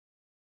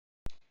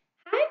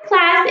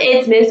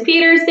it's Miss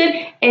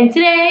Peterson, and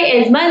today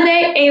is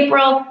Monday,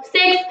 April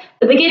 6th,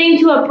 the beginning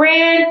to a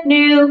brand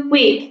new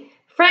week.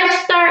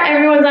 Fresh start,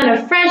 everyone's on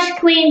a fresh,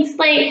 clean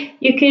slate.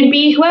 You can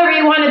be whoever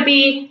you want to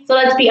be, so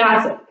let's be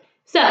awesome.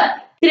 So,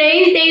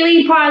 today's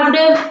daily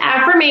positive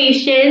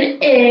affirmation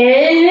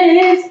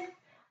is,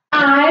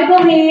 I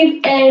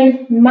believe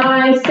in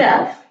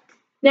myself.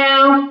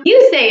 Now,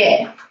 you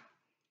say it.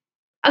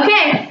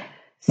 Okay,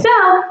 so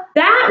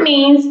that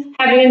means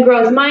having a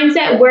growth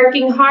mindset,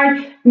 working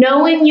hard,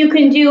 knowing you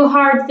can do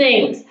hard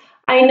things.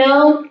 I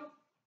know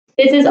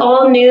this is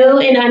all new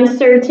and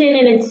uncertain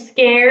and it's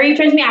scary.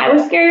 Trust me, I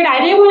was scared. I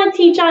didn't want to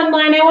teach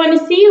online. I wanted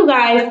to see you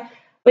guys.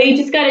 But you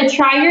just got to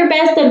try your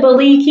best and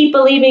keep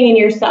believing in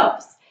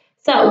yourselves.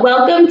 So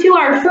welcome to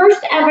our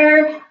first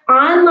ever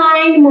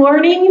online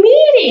morning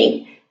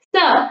meeting.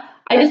 So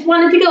I just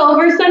wanted to go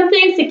over some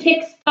things to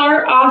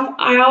kickstart off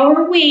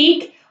our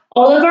week.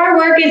 All of our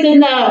work is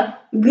in the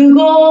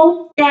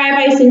Google Drive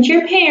I sent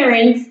your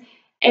parents,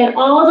 and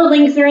all the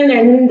links are in there.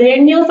 And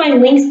then you'll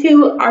find links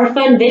to our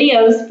fun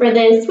videos for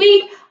this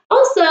week.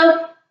 Also,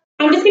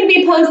 I'm just going to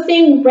be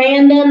posting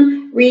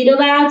random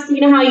read-alouds.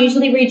 You know how I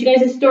usually read you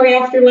guys a story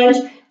after lunch?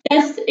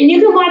 And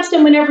you can watch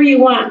them whenever you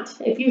want.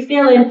 If you're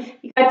feeling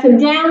you got some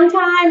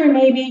downtime, or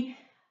maybe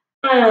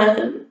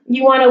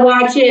you want to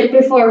watch it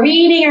before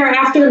reading or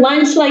after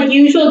lunch like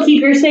usual,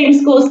 keep your same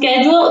school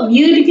schedule.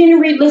 You can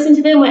listen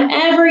to them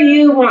whenever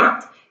you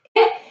want.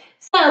 Okay?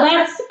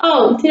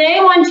 So today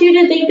I want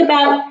you to think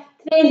about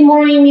today's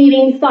morning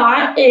meeting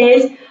thought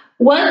is,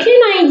 what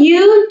can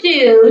you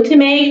do to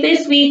make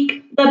this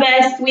week the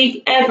best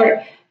week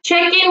ever?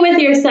 Check in with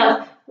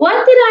yourself.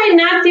 What did I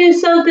not do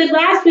so good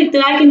last week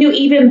that I can do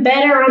even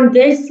better on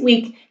this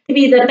week to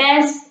be the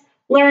best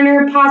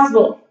learner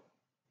possible?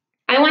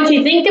 I want you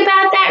to think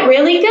about that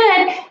really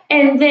good,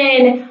 and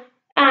then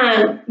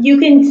you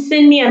can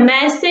send me a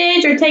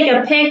message or take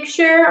a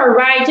picture or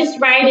just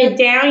write it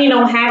down. You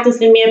don't have to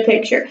send me a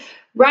picture.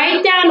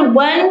 Write down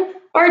 1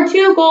 or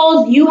 2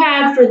 goals you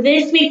have for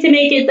this week to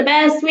make it the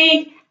best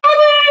week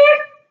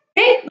ever.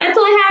 Okay, that's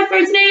all I have for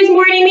today's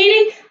morning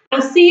meeting.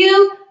 I'll see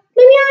you